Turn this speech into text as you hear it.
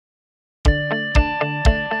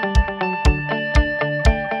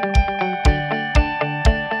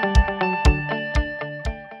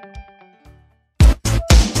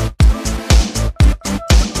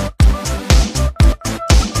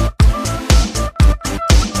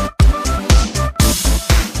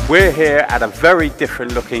We're here at a very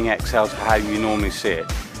different looking Excel to how you normally see it,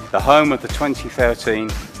 the home of the 2013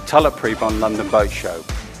 Tulloch Prebon London Boat Show.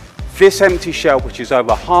 This empty shell, which is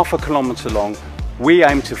over half a kilometre long, we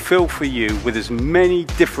aim to fill for you with as many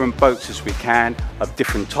different boats as we can, of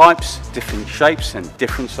different types, different shapes and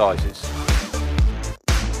different sizes.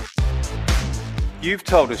 You've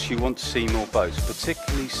told us you want to see more boats,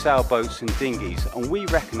 particularly sailboats and dinghies, and we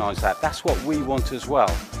recognise that. That's what we want as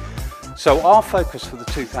well. So our focus for the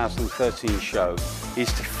 2013 show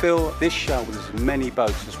is to fill this show with as many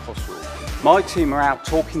boats as possible. My team are out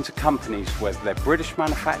talking to companies, whether they're British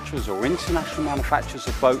manufacturers or international manufacturers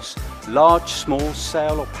of boats, large, small,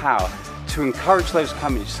 sail or power, to encourage those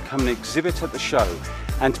companies to come and exhibit at the show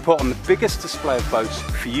and to put on the biggest display of boats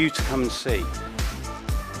for you to come and see.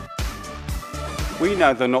 We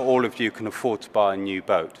know that not all of you can afford to buy a new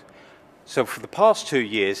boat. So for the past 2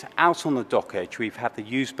 years, out on the dock edge, we've had the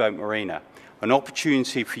Used Boat Marina, an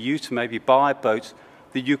opportunity for you to maybe buy a boat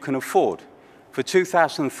that you can afford. For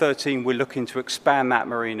 2013, we're looking to expand that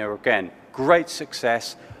marina again. Great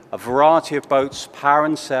success, a variety of boats, power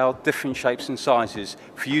and sail, different shapes and sizes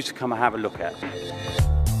for you to come and have a look at.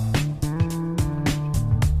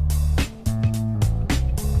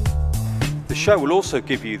 The show will also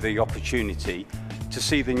give you the opportunity to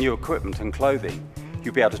see the new equipment and clothing.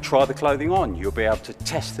 You'll be able to try the clothing on, you'll be able to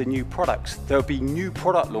test the new products. There'll be new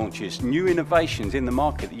product launches, new innovations in the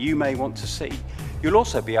market that you may want to see. You'll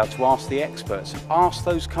also be able to ask the experts, ask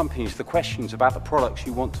those companies the questions about the products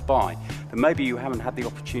you want to buy that maybe you haven't had the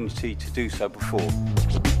opportunity to do so before.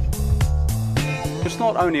 It's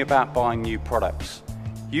not only about buying new products.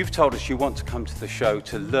 You've told us you want to come to the show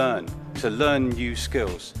to learn new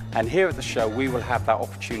skills, and here at the show we will have that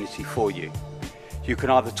opportunity for you. You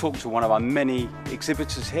can either talk to one of our many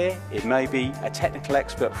exhibitors here, it may be a technical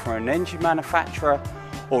expert for an engine manufacturer,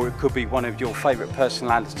 or it could be one of your favourite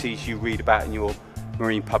personalities you read about in your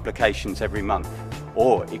marine publications every month,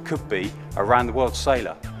 or it could be a round the world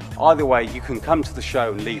sailor. Either way, you can come to the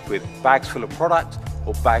show and leave with bags full of product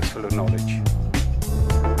or bags full of knowledge.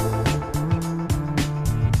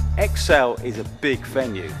 Excel is a big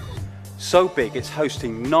venue, so big it's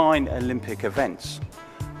hosting 9 Olympic events.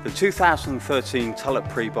 The 2013 Tulloch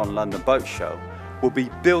Prebon London Boat Show will be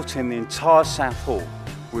built in the entire South Hall,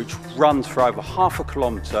 which runs for over half a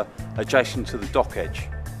kilometre adjacent to the dock edge.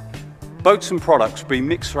 Boats and products will be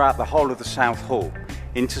mixed throughout the whole of the South Hall,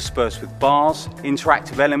 interspersed with bars,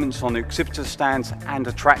 interactive elements on the exhibitor stands and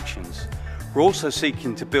attractions. We're also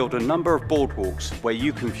seeking to build a number of boardwalks where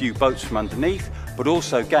you can view boats from underneath, but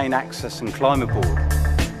also gain access and climb aboard.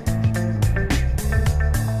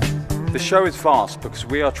 The show is vast because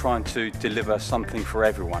we are trying to deliver something for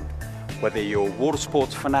everyone. Whether you're a water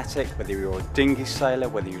sports fanatic, whether you're a dinghy sailor,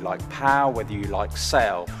 whether you like power, whether you like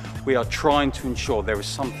sail, we are trying to ensure there is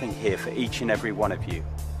something here for each and every one of you.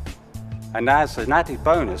 And as an added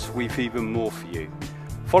bonus, we've even more for you.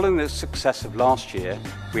 Following the success of last year,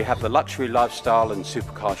 we have the Luxury Lifestyle and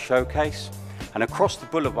Supercar Showcase, and across the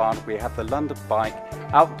boulevard we have the London Bike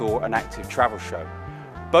Outdoor and Active Travel Show.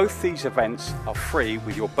 Both these events are free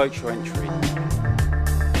with your boat show entry.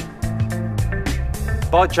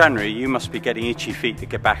 By January, you must be getting itchy feet to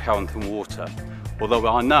get back out onto the water, although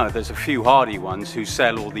I know there's a few hardy ones who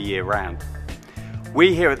sail all the year round.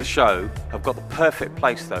 We here at the show have got the perfect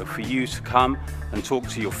place though for you to come and talk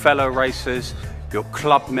to your fellow racers, your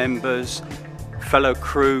club members, fellow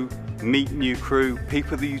crew, meet new crew,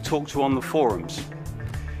 people that you talk to on the forums.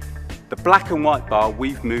 The Black and White Bar,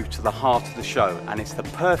 we've moved to the heart of the show, and it's the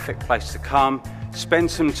perfect place to come,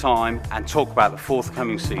 spend some time and talk about the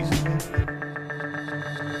forthcoming season.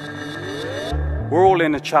 We're all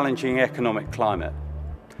in a challenging economic climate,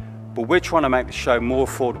 but we're trying to make the show more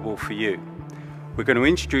affordable for you. We're going to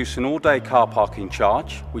introduce an all-day car parking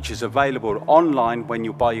charge, which is available online when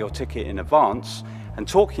you buy your ticket in advance. And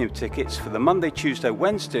talking of tickets, for the Monday, Tuesday,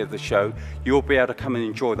 Wednesday of the show, you'll be able to come and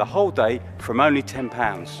enjoy the whole day from only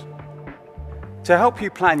 £10. To help you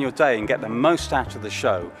plan your day and get the most out of the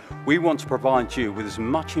show, we want to provide you with as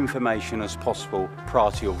much information as possible prior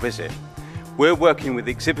to your visit. We're working with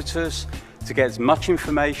exhibitors to get as much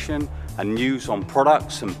information and news on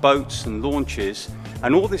products and boats and launches,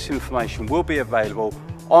 and all this information will be available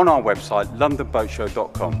on our website,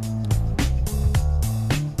 londonboatshow.com.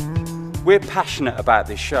 We're passionate about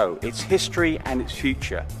this show, its history and its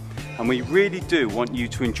future, and we really do want you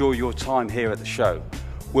to enjoy your time here at the show.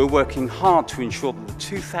 We're working hard to ensure that the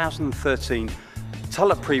 2013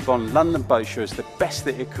 Tulloch Prebon London Boat Show is the best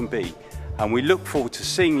that it can be, and we look forward to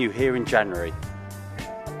seeing you here in January.